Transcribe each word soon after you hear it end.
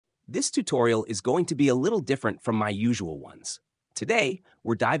This tutorial is going to be a little different from my usual ones. Today,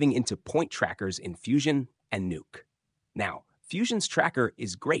 we're diving into point trackers in Fusion and Nuke. Now, Fusion's tracker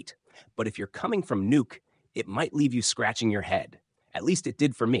is great, but if you're coming from Nuke, it might leave you scratching your head. At least it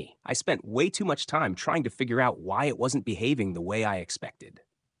did for me. I spent way too much time trying to figure out why it wasn't behaving the way I expected.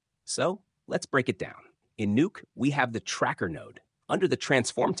 So, let's break it down. In Nuke, we have the tracker node. Under the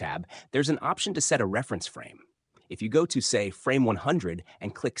Transform tab, there's an option to set a reference frame. If you go to, say, frame 100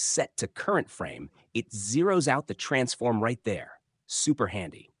 and click Set to Current Frame, it zeroes out the transform right there. Super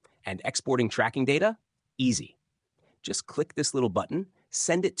handy. And exporting tracking data? Easy. Just click this little button,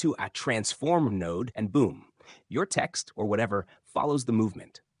 send it to a transform node, and boom. Your text, or whatever, follows the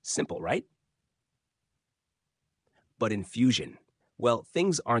movement. Simple, right? But in Fusion, well,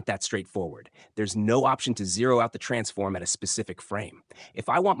 things aren't that straightforward. There's no option to zero out the transform at a specific frame. If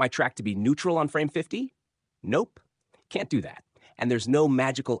I want my track to be neutral on frame 50, nope, can't do that. And there's no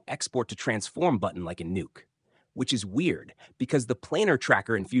magical export to transform button like in Nuke, which is weird because the planar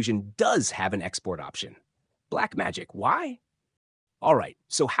tracker in Fusion does have an export option. Blackmagic, why? All right,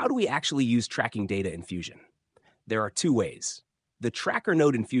 so how do we actually use tracking data in Fusion? There are two ways. The tracker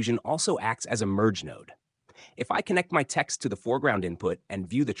node in Fusion also acts as a merge node. If I connect my text to the foreground input and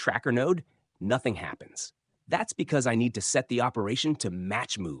view the tracker node, nothing happens. That's because I need to set the operation to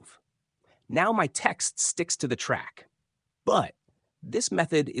match move. Now my text sticks to the track. But this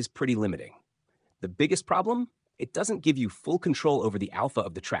method is pretty limiting. The biggest problem? It doesn't give you full control over the alpha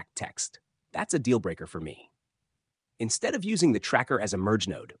of the track text. That's a deal breaker for me. Instead of using the tracker as a merge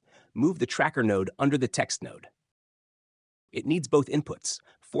node, move the tracker node under the text node. It needs both inputs,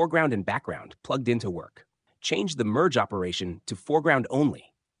 foreground and background, plugged in to work. Change the merge operation to foreground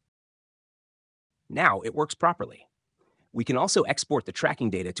only. Now it works properly. We can also export the tracking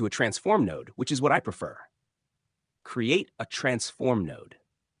data to a transform node, which is what I prefer. Create a transform node.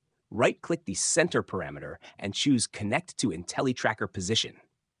 Right-click the center parameter and choose Connect to IntelliTracker Position.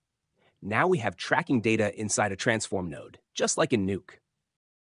 Now we have tracking data inside a transform node, just like in Nuke.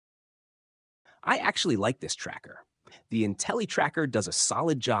 I actually like this tracker. The IntelliTracker does a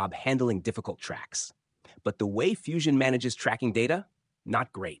solid job handling difficult tracks. But the way Fusion manages tracking data,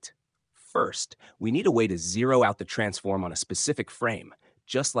 not great. First, we need a way to zero out the transform on a specific frame,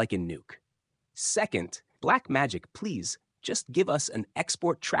 just like in Nuke. Second, Blackmagic, please just give us an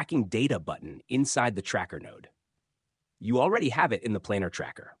Export Tracking Data button inside the tracker node. You already have it in the planar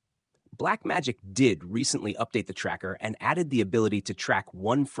tracker. Blackmagic did recently update the tracker and added the ability to track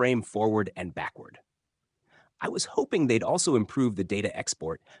one frame forward and backward. I was hoping they'd also improve the data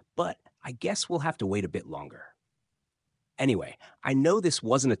export, but I guess we'll have to wait a bit longer. Anyway, I know this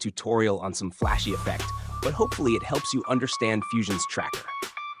wasn't a tutorial on some flashy effect, but hopefully it helps you understand Fusion's tracker,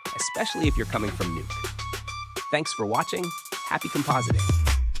 especially if you're coming from Nuke. Thanks for watching. Happy compositing.